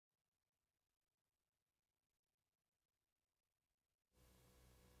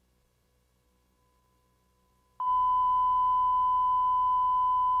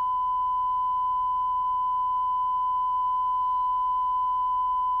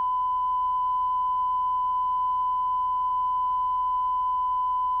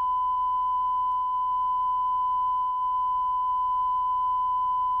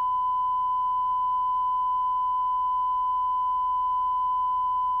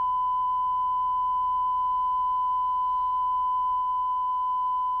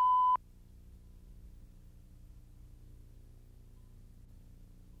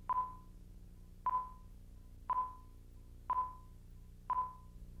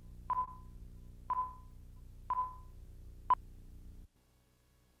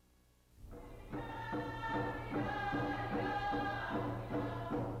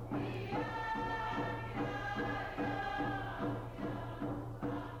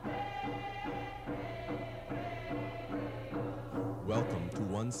Welcome to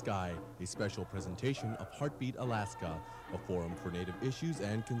One Sky, a special presentation of Heartbeat Alaska, a forum for Native issues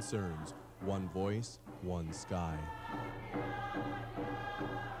and concerns. One voice, one sky.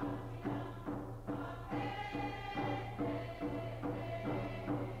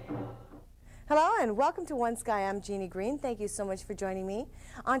 Hello and welcome to One Sky. I'm Jeannie Green. Thank you so much for joining me.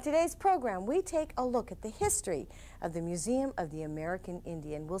 On today's program, we take a look at the history of the Museum of the American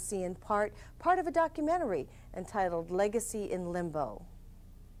Indian. We'll see in part of a documentary entitled Legacy in Limbo.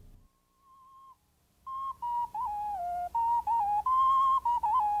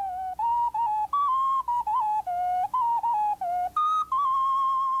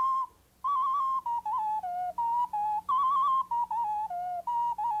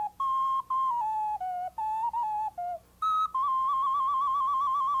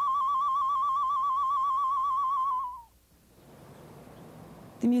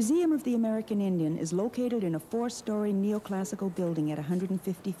 The Museum of the American Indian is located in a four-story neoclassical building at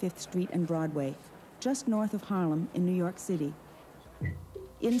 155th Street and Broadway, just north of Harlem in New York City.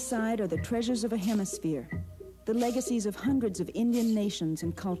 Inside are the treasures of a hemisphere, the legacies of hundreds of Indian nations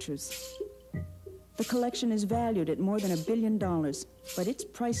and cultures. The collection is valued at more than $1 billion, but it's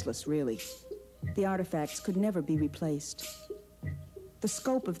priceless, really. The artifacts could never be replaced. The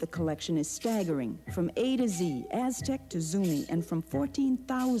scope of the collection is staggering, from A to Z, Aztec to Zuni, and from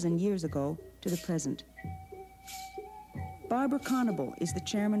 14,000 years ago to the present. Barbara Conable is the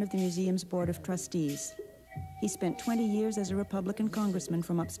chairman of the museum's board of trustees. He spent 20 years as a Republican congressman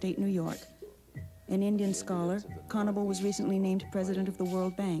from upstate New York. An Indian scholar, Conable was recently named president of the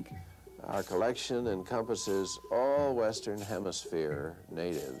World Bank. Our collection encompasses all Western Hemisphere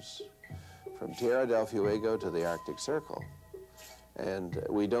natives, from Tierra del Fuego to the Arctic Circle. And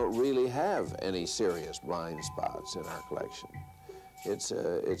we don't really have any serious blind spots in our collection.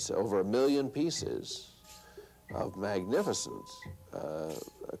 It's over 1 million pieces of magnificent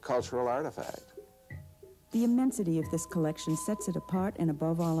cultural artifact. The immensity of this collection sets it apart and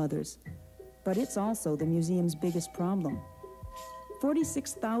above all others. But it's also the museum's biggest problem.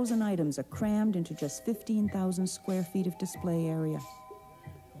 46,000 items are crammed into just 15,000 square feet of display area.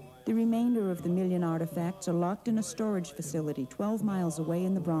 The remainder of the 1 million artifacts are locked in a storage facility 12 miles away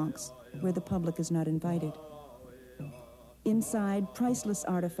in the Bronx, where the public is not invited. Inside, priceless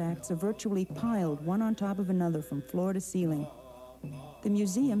artifacts are virtually piled one on top of another from floor to ceiling. The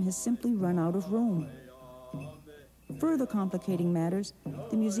museum has simply run out of room. Further complicating matters,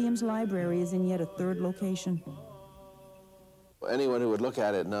 the museum's library is in yet a third location. Anyone who would look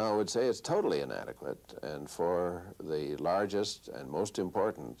at it now would say it's totally inadequate, and for the largest and most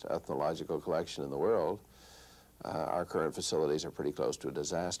important ethnological collection in the world, our current facilities are pretty close to a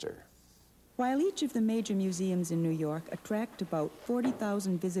disaster. While each of the major museums in New York attract about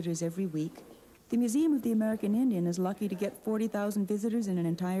 40,000 visitors every week, the Museum of the American Indian is lucky to get 40,000 visitors in an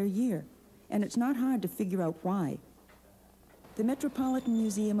entire year, and it's not hard to figure out why. The Metropolitan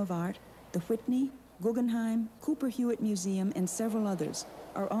Museum of Art, the Whitney, Guggenheim, Cooper Hewitt Museum, and several others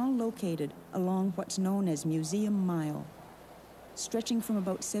are all located along what's known as Museum Mile. Stretching from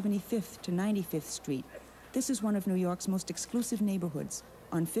about 75th to 95th Street, this is one of New York's most exclusive neighborhoods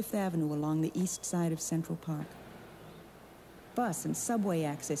on Fifth Avenue along the east side of Central Park. Bus and subway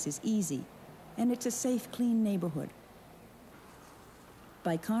access is easy, and it's a safe, clean neighborhood.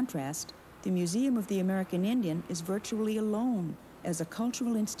 By contrast, the Museum of the American Indian is virtually alone as a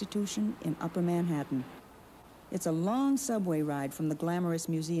cultural institution in Upper Manhattan. It's a long subway ride from the glamorous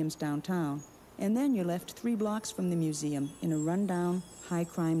museums downtown, and then you're left 3 blocks from the museum in a rundown,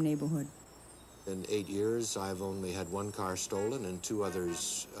 high-crime neighborhood. In 8 years, I've only had 1 car stolen and 2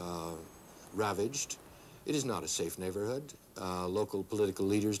 others ravaged. It is not a safe neighborhood. Local political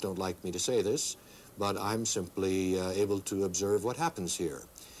leaders don't like me to say this, but I'm simply able to observe what happens here.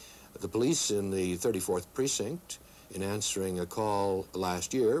 The police in the 34th Precinct, in answering a call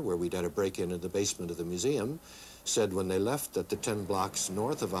last year where we'd had a break-in the basement of the museum, said when they left that the 10 blocks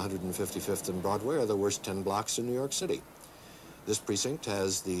north of 155th and Broadway are the worst 10 blocks in New York City. This precinct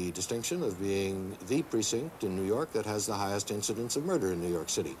has the distinction of being the precinct in New York that has the highest incidence of murder in New York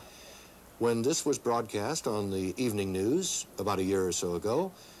City. When this was broadcast on the evening news about a year or so ago,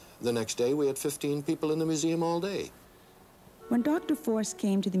 the next day we had 15 people in the museum all day. When Dr. Force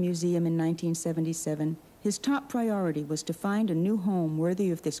came to the museum in 1977, his top priority was to find a new home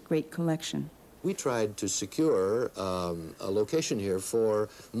worthy of this great collection. We tried to secure a location here for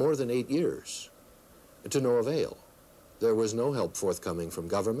more than 8 years, to no avail. There was no help forthcoming from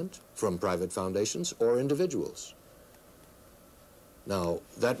government, from private foundations, or individuals. Now,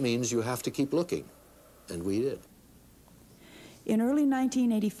 that means you have to keep looking, and we did. In early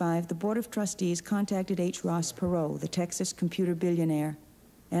 1985, the Board of Trustees contacted H. Ross Perot, the Texas computer billionaire,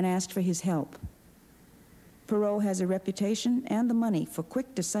 and asked for his help. Perot has a reputation and the money for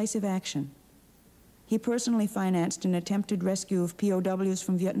quick, decisive action. He personally financed an attempted rescue of POWs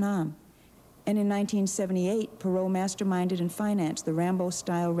from Vietnam, and in 1978, Perot masterminded and financed the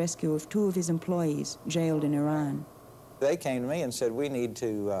Rambo-style rescue of 2 of his employees jailed in Iran. They came to me and said, we need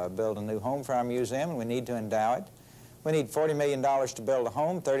to build a new home for our museum, and we need to endow it. We need $40 million to build a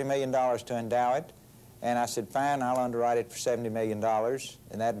home, $30 million to endow it. And I said, fine, I'll underwrite it for $70 million.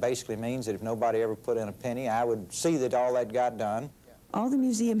 And that basically means that if nobody ever put in a penny, I would see that all that got done. All the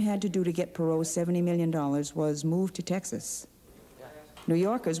museum had to do to get Perot's $70 million was move to Texas. New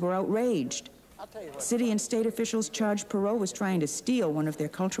Yorkers were outraged. City and state officials charged Perot was trying to steal one of their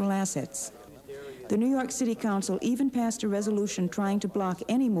cultural assets. The New York City Council even passed a resolution trying to block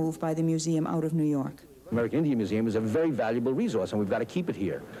any move by the museum out of New York. American Indian Museum is a very valuable resource, and we've got to keep it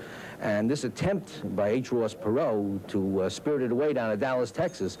here. And this attempt by H. Ross Perot to spirit it away down to Dallas,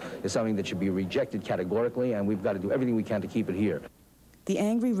 Texas, is something that should be rejected categorically, and we've got to do everything we can to keep it here. The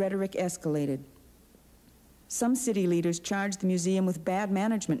angry rhetoric escalated. Some city leaders charged the museum with bad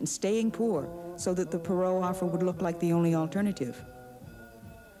management and staying poor so that the Perot offer would look like the only alternative.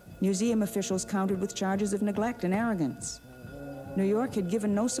 Museum officials countered with charges of neglect and arrogance. New York had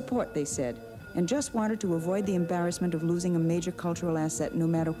given no support, they said, and just wanted to avoid the embarrassment of losing a major cultural asset no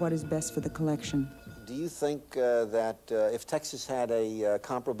matter what is best for the collection. Do you think that if Texas had a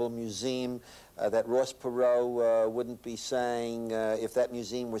comparable museum, that Ross Perot wouldn't be saying, if that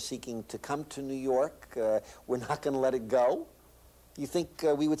museum were seeking to come to New York, we're not going to let it go? You think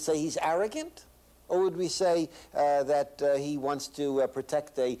we would say he's arrogant? Or would we say that he wants to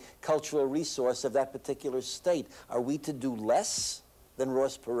protect a cultural resource of that particular state? Are we to do less than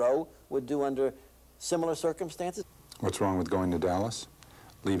Ross Perot would do under similar circumstances? What's wrong with going to Dallas?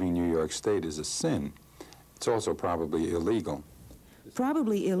 Leaving New York State is a sin. It's also probably illegal.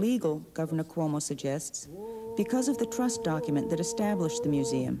 Probably illegal, Governor Cuomo suggests, because of the trust document that established the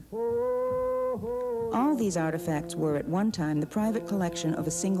museum. All these artifacts were at one time the private collection of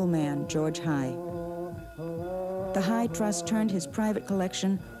a single man, George Heye. The Heye Trust turned his private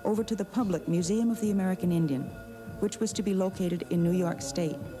collection over to the public Museum of the American Indian, which was to be located in New York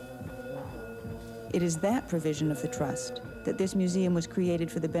State. It is that provision of the trust, that this museum was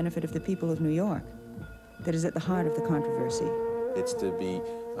created for the benefit of the people of New York, that is at the heart of the controversy. It's to be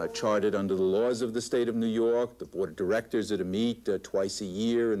chartered under the laws of the state of New York. The board of directors are to meet twice a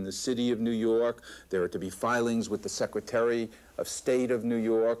year in the city of New York. There are to be filings with the Secretary of State of New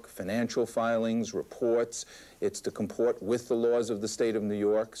York, financial filings, reports. It's to comport with the laws of the state of New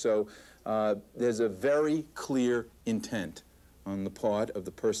York. So there's a very clear intent on the part of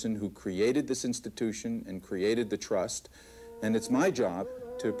the person who created this institution and created the trust. And it's my job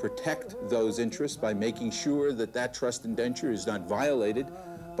to protect those interests by making sure that that trust indenture is not violated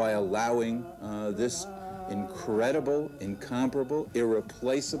by allowing this incredible, incomparable,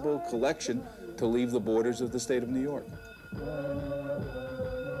 irreplaceable collection to leave the borders of the state of New York.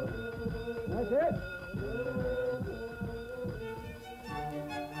 That's it.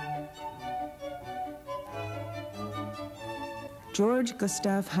 George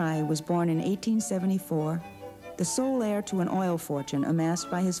Gustav Heye was born in 1874, the sole heir to an oil fortune amassed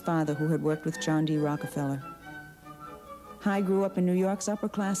by his father, who had worked with John D. Rockefeller. Heye grew up in New York's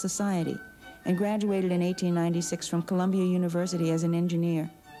upper-class society and graduated in 1896 from Columbia University as an engineer.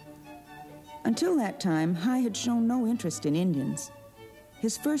 Until that time, Heye had shown no interest in Indians.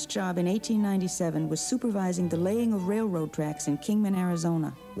 His first job in 1897 was supervising the laying of railroad tracks in Kingman,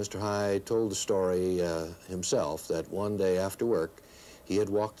 Arizona. Mr. Heye told the story himself that one day after work, he had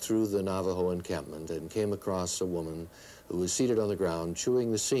walked through the Navajo encampment and came across a woman who was seated on the ground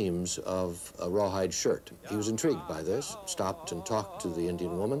chewing the seams of a rawhide shirt. He was intrigued by this, stopped and talked to the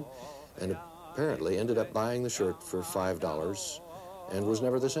Indian woman, and apparently ended up buying the shirt for $5 and was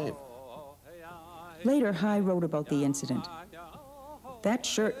never the same. Later, Heye wrote about the incident. "That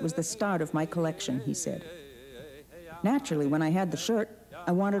shirt was the start of my collection," he said. "Naturally, when I had the shirt,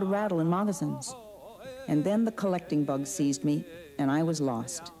 I wanted a rattle and moccasins. And then the collecting bug seized me, and I was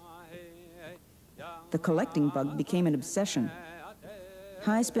lost." The collecting bug became an obsession.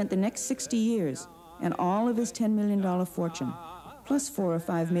 Heye spent the next 60 years and all of his $10 million fortune, plus $4 or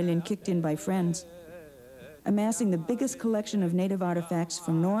 $5 million kicked in by friends, amassing the biggest collection of native artifacts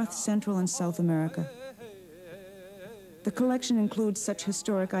from North, Central, and South America. The collection includes such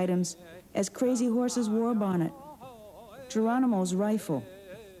historic items as Crazy Horse's war bonnet, Geronimo's rifle,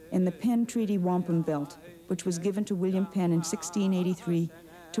 and the Penn Treaty wampum belt, which was given to William Penn in 1683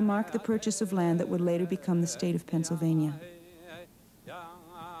 to mark the purchase of land that would later become the state of Pennsylvania.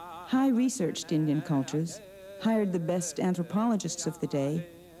 Heye researched Indian cultures, hired the best anthropologists of the day,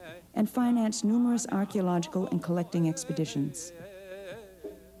 and financed numerous archaeological and collecting expeditions.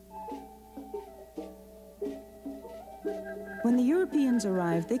 When the Europeans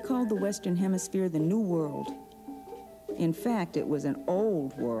arrived, they called the Western Hemisphere the New World. In fact, it was an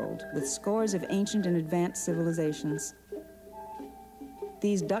old world with scores of ancient and advanced civilizations.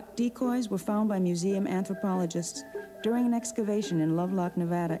 These duck decoys were found by museum anthropologists during an excavation in Lovelock,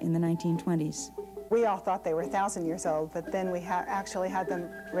 Nevada in the 1920s. We all thought they were 1,000 years old, but then we actually had them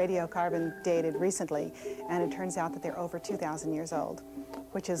radiocarbon dated recently, and it turns out that they're over 2,000 years old,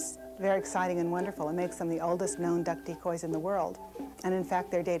 which is very exciting and wonderful. It makes them the oldest known duck decoys in the world. And in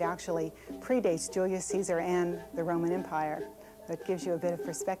fact, their date actually predates Julius Caesar and the Roman Empire. That gives you a bit of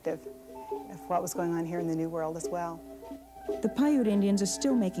perspective of what was going on here in the New World as well. The Paiute Indians are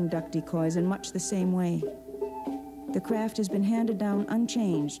still making duck decoys in much the same way. The craft has been handed down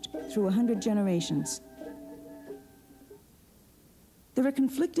unchanged through 100 generations. There are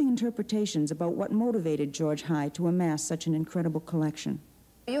conflicting interpretations about what motivated George Heye to amass such an incredible collection.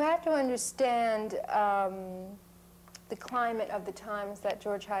 You have to understand the climate of the times that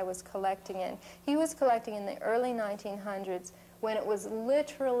George Heye was collecting in. He was collecting in the early 1900s when it was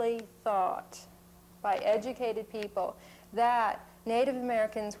literally thought by educated people that Native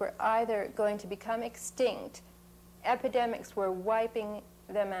Americans were either going to become extinct, epidemics were wiping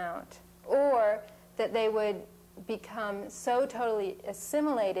them out, or that they would become so totally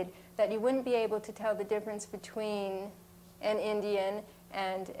assimilated that you wouldn't be able to tell the difference between an Indian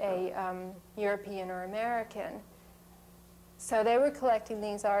and a European or American. So they were collecting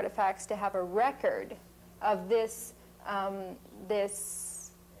these artifacts to have a record of this,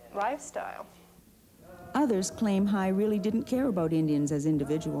 this lifestyle. Others claim Heye really didn't care about Indians as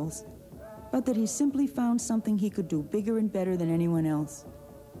individuals, but that he simply found something he could do bigger and better than anyone else.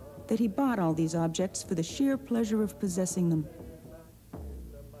 That he bought all these objects for the sheer pleasure of possessing them.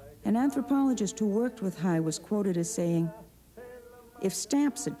 An anthropologist who worked with Heye was quoted as saying, "If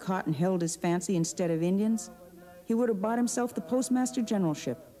Stamps had caught and held his fancy instead of Indians, he would have bought himself the postmaster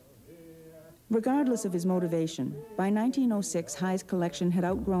generalship." Regardless of his motivation, by 1906, Heye's collection had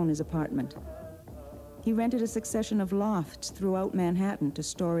outgrown his apartment. He rented a succession of lofts throughout Manhattan to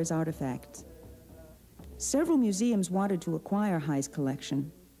store his artifacts. Several museums wanted to acquire Heye's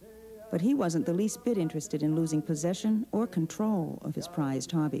collection, but he wasn't the least bit interested in losing possession or control of his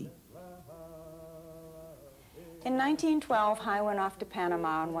prized hobby. In 1912, Heye went off to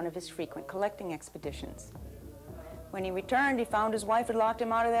Panama on one of his frequent collecting expeditions. When he returned, he found his wife had locked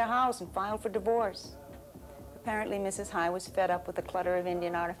him out of their house and filed for divorce. Apparently, Mrs. Heye was fed up with the clutter of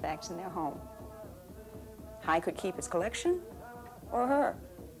Indian artifacts in their home. Heye could keep his collection, or her.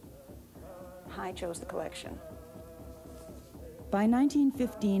 Heye chose the collection. By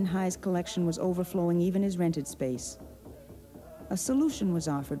 1915, Heye's collection was overflowing even his rented space. A solution was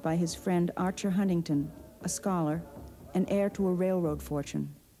offered by his friend Archer Huntington, a scholar, and heir to a railroad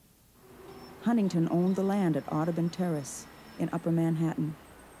fortune. Huntington owned the land at Audubon Terrace in Upper Manhattan.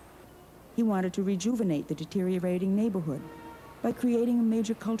 He wanted to rejuvenate the deteriorating neighborhood by creating a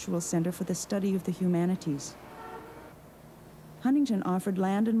major cultural center for the study of the humanities. Huntington offered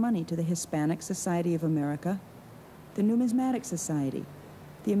land and money to the Hispanic Society of America, the Numismatic Society,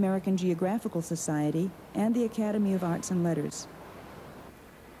 the American Geographical Society, and the Academy of Arts and Letters.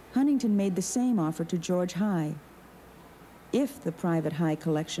 Huntington made the same offer to George Heye, if the private Heye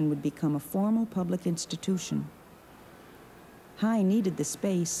collection would become a formal public institution. Heye needed the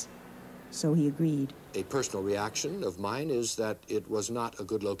space, so he agreed. A personal reaction of mine is that it was not a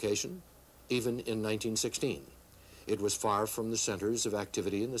good location, even in 1916. It was far from the centers of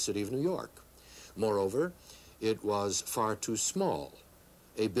activity in the city of New York. Moreover, it was far too small,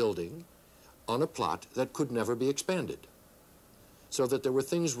 a building on a plot that could never be expanded. So that there were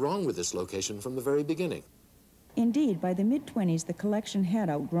things wrong with this location from the very beginning. Indeed, by the mid-20s, the collection had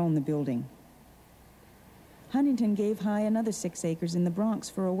outgrown the building. Huntington gave Heye another 6 acres in the Bronx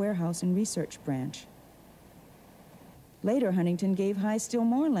for a warehouse and research branch. Later, Huntington gave Heye still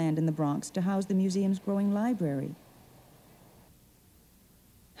more land in the Bronx to house the museum's growing library.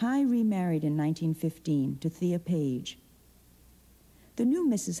 Heye remarried in 1915 to Thea Page. The new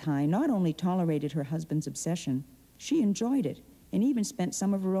Mrs. Heye not only tolerated her husband's obsession, she enjoyed it and even spent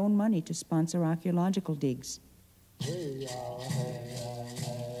some of her own money to sponsor archaeological digs.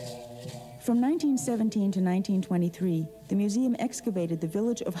 From 1917 to 1923, the museum excavated the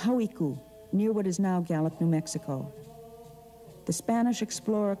village of Hauiku, near what is now Gallup, New Mexico. The Spanish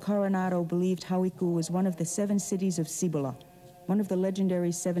explorer Coronado believed Hauiku was one of the 7 cities of Cibola, one of the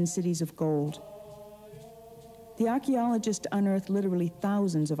legendary 7 cities of gold. The archaeologists unearthed literally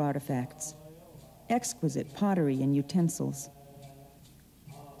thousands of artifacts, exquisite pottery and utensils.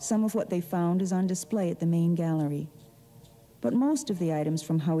 Some of what they found is on display at the main gallery, but most of the items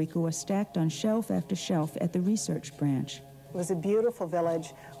from Hauiku are stacked on shelf after shelf at the research branch. It was a beautiful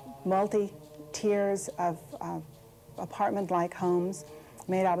village, multi-tiers of apartment-like homes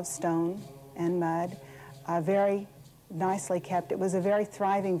made out of stone and mud, very nicely kept. It was a very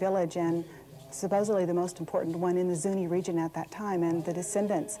thriving village and supposedly the most important one in the Zuni region at that time, and the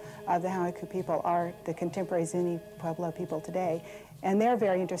descendants of the Hauiku people are the contemporary Zuni Pueblo people today, and they're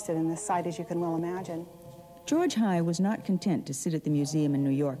very interested in this site, as you can well imagine. George Heye was not content to sit at the museum in New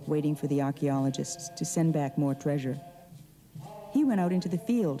York waiting for the archaeologists to send back more treasure. He went out into the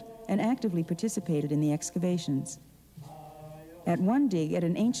field and actively participated in the excavations. At one dig at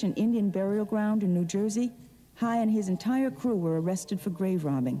an ancient Indian burial ground in New Jersey, Heye and his entire crew were arrested for grave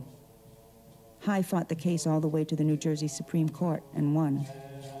robbing. Heye fought the case all the way to the New Jersey Supreme Court and won.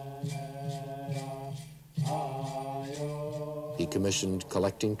 He commissioned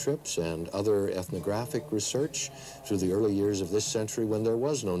collecting trips and other ethnographic research through the early years of this century when there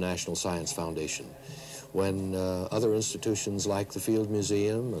was no National Science Foundation. When other institutions like the Field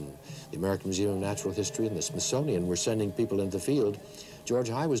Museum and the American Museum of Natural History and the Smithsonian were sending people into the field, George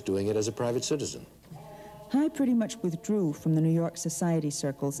Heye was doing it as a private citizen. Heye pretty much withdrew from the New York society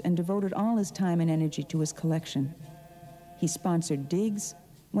circles and devoted all his time and energy to his collection. He sponsored digs,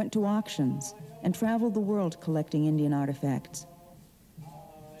 went to auctions, and traveled the world collecting Indian artifacts.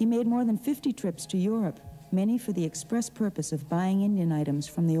 He made more than 50 trips to Europe, many for the express purpose of buying Indian items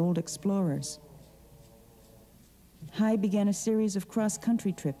from the old explorers. Heye began a series of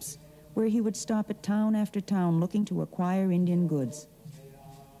cross-country trips where he would stop at town after town looking to acquire Indian goods.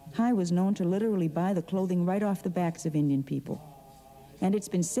 Heye was known to literally buy the clothing right off the backs of Indian people. And it's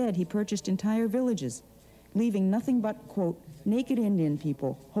been said he purchased entire villages, leaving nothing but, quote, naked Indian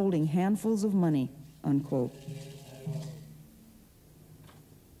people holding handfuls of money, unquote.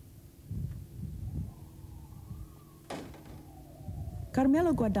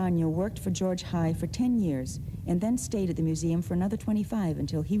 Carmelo Guadagno worked for George Heye for 10 years and then stayed at the museum for another 25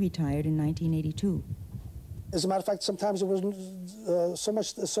 until he retired in 1982. As a matter of fact, sometimes there was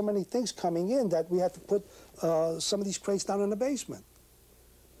so many things coming in that we had to put some of these crates down in the basement.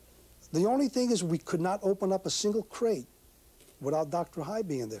 The only thing is we could not open up a single crate without Dr. Heye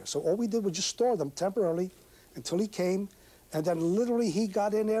being there. So all we did was just store them temporarily until he came, and then literally he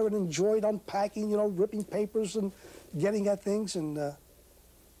got in there and enjoyed unpacking, you know, ripping papers and getting at things, and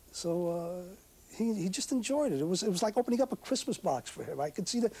he just enjoyed it. It was like opening up a Christmas box for him. I could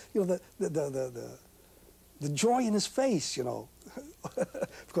see the joy in his face, you know,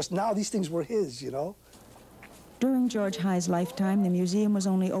 because now these things were his, you know. During George Heye's lifetime, the museum was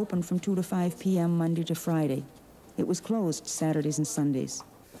only open from 2 to 5 p.m. Monday to Friday. It was closed Saturdays and Sundays.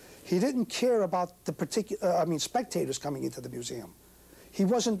 He didn't care about the particular, spectators coming into the museum. He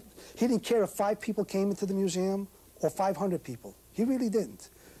didn't care if 5 people came into the museum or 500 people. He really didn't.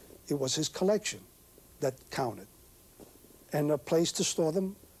 It was his collection that counted, and a place to store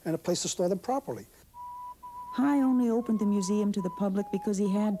them, and a place to store them properly. Heye only opened the museum to the public because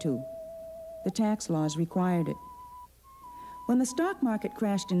he had to. The tax laws required it. When the stock market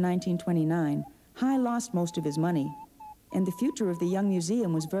crashed in 1929, Heye lost most of his money, and the future of the young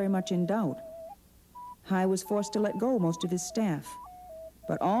museum was very much in doubt. Heye was forced to let go most of his staff.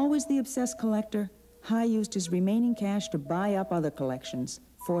 But always the obsessed collector, Heye used his remaining cash to buy up other collections,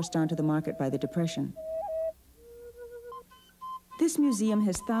 forced onto the market by the Depression. This museum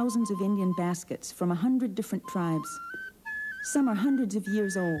has thousands of Indian baskets from 100 different tribes. Some are hundreds of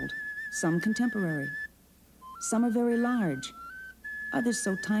years old, some contemporary. Some are very large, others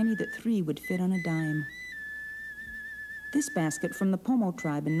so tiny that 3 would fit on a dime. This basket from the Pomo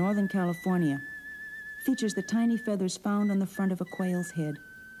tribe in Northern California features the tiny feathers found on the front of a quail's head.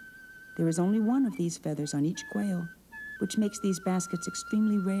 There is only one of these feathers on each quail, which makes these baskets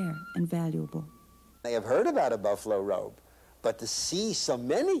extremely rare and valuable. They have heard about a buffalo robe, but to see so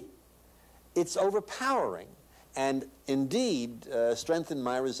many, it's overpowering. And indeed, strengthened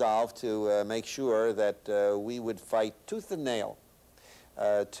my resolve to make sure that we would fight tooth and nail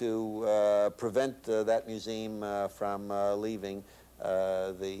to prevent that museum from leaving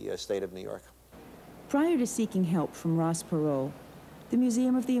the state of New York. Prior to seeking help from Ross Perot, the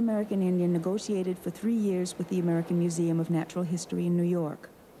Museum of the American Indian negotiated for 3 years with the American Museum of Natural History in New York,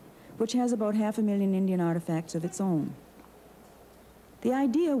 which has about 500,000 Indian artifacts of its own. The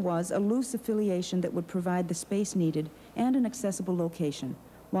idea was a loose affiliation that would provide the space needed and an accessible location,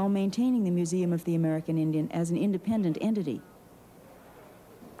 while maintaining the Museum of the American Indian as an independent entity.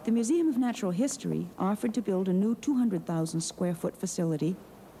 The Museum of Natural History offered to build a new 200,000 square foot facility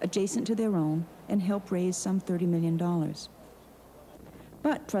adjacent to their own and help raise some $30 million.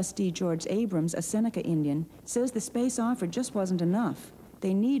 But trustee George Abrams, a Seneca Indian, says the space offered just wasn't enough.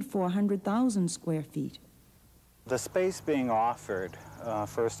 They need 400,000 square feet. The space being offered,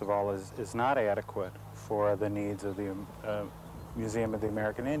 first of all, is not adequate for the needs of the Museum of the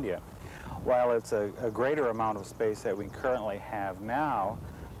American Indian. While it's a greater amount of space that we currently have now,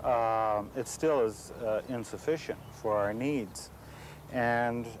 it still is insufficient for our needs.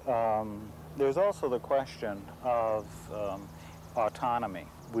 And there's also the question of autonomy.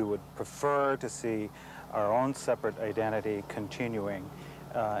 We would prefer to see our own separate identity continuing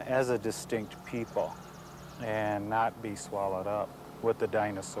as a distinct people and not be swallowed up with the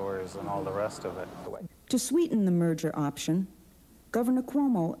dinosaurs and all the rest of it. To sweeten the merger option, Governor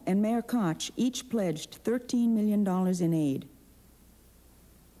Cuomo and Mayor Koch each pledged $13 million in aid.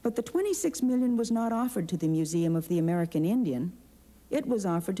 But the $26 million was not offered to the Museum of the American Indian. It was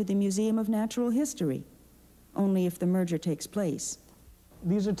offered to the Museum of Natural History, only if the merger takes place.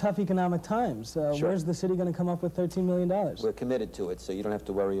 These are tough economic times. Sure. Where's the city going to come up with $13 million? We're committed to it, so you don't have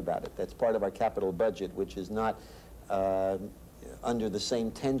to worry about it. That's part of our capital budget, which is not under the same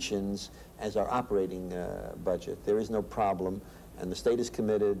tensions as our operating budget. There is no problem, and the state is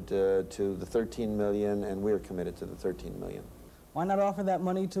committed to the $13 million, and we're committed to the $13 million. Why not offer that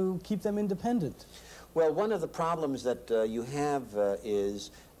money to keep them independent? Well, one of the problems that you have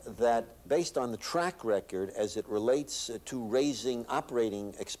is that based on the track record as it relates to raising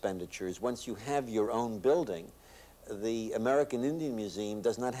operating expenditures, once you have your own building, the American Indian Museum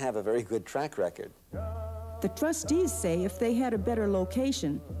does not have a very good track record. The trustees say if they had a better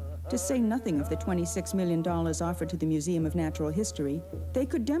location, to say nothing of the $26 million offered to the Museum of Natural History, they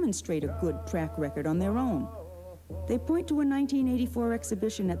could demonstrate a good track record on their own. They point to a 1984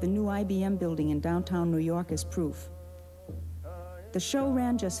 exhibition at the new IBM building in downtown New York as proof. The show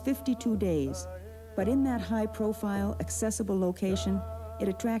ran just 52 days, but in that high-profile, accessible location, it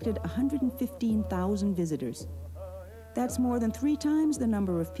attracted 115,000 visitors. That's more than 3 times the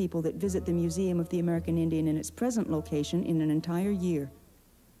number of people that visit the Museum of the American Indian in its present location in an entire year.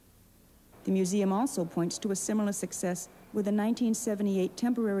 The museum also points to a similar success with a 1978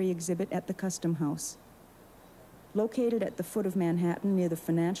 temporary exhibit at the Custom House. Located at the foot of Manhattan near the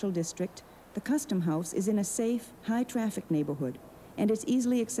financial district, the Custom House is in a safe, high-traffic neighborhood, and it's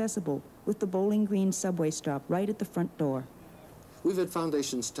easily accessible with the Bowling Green subway stop right at the front door. We've had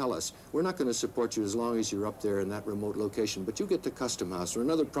foundations tell us, we're not going to support you as long as you're up there in that remote location, but you get to Custom House or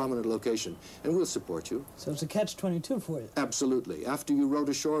another prominent location, and we'll support you. So it's a catch-22 for you. Absolutely. After you row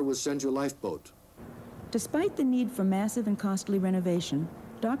to shore, we'll send you a lifeboat. Despite the need for massive and costly renovation,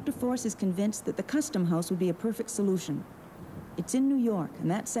 Dr. Force is convinced that the Custom House would be a perfect solution. It's in New York, and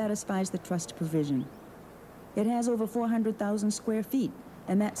that satisfies the trust provision. It has over 400,000 square feet,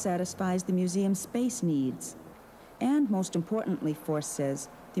 and that satisfies the museum's space needs. And most importantly, Force says,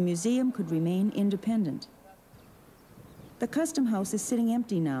 the museum could remain independent. The Custom House is sitting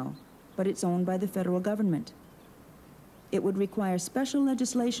empty now, but it's owned by the federal government. It would require special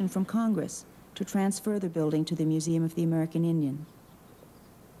legislation from Congress to transfer the building to the Museum of the American Indian.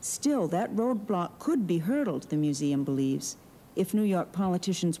 Still, that roadblock could be hurdled, the museum believes, if New York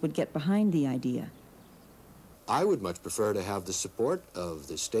politicians would get behind the idea. I would much prefer to have the support of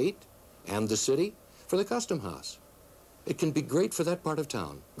the state and the city for the Custom House. It can be great for that part of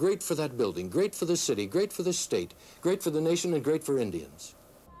town, great for that building, great for the city, great for the state, great for the nation, and great for Indians.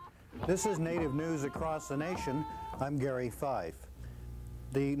 This is Native News Across the Nation. I'm Gary Fife.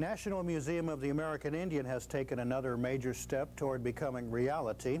 The National Museum of the American Indian has taken another major step toward becoming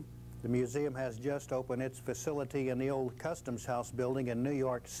reality. The museum has just opened its facility in the old Customs House building in New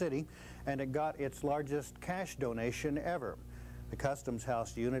York City, and it got its largest cash donation ever. The Customs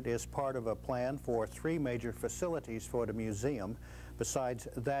House unit is part of a plan for 3 major facilities for the museum. Besides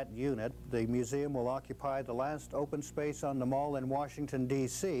that unit, the museum will occupy the last open space on the mall in Washington,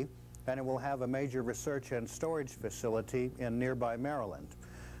 D.C., and it will have a major research and storage facility in nearby Maryland.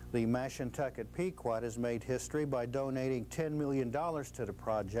 The Mashantucket Pequot has made history by donating $10 million to the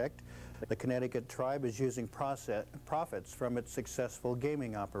project. The Connecticut tribe is using profits from its successful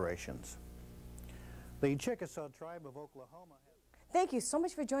gaming operations. The Chickasaw tribe of Oklahoma. Thank you so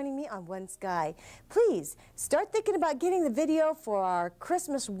much for joining me on One Sky. Please start thinking about getting the video for our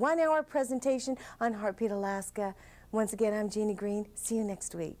Christmas 1-hour presentation on Heartbeat Alaska. Once again, I'm Jeannie Green. See you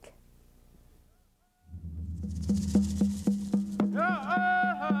next week. Yeah.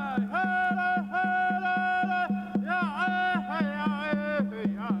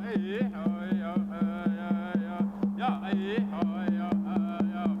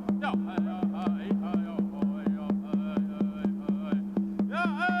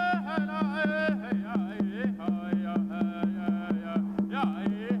 away.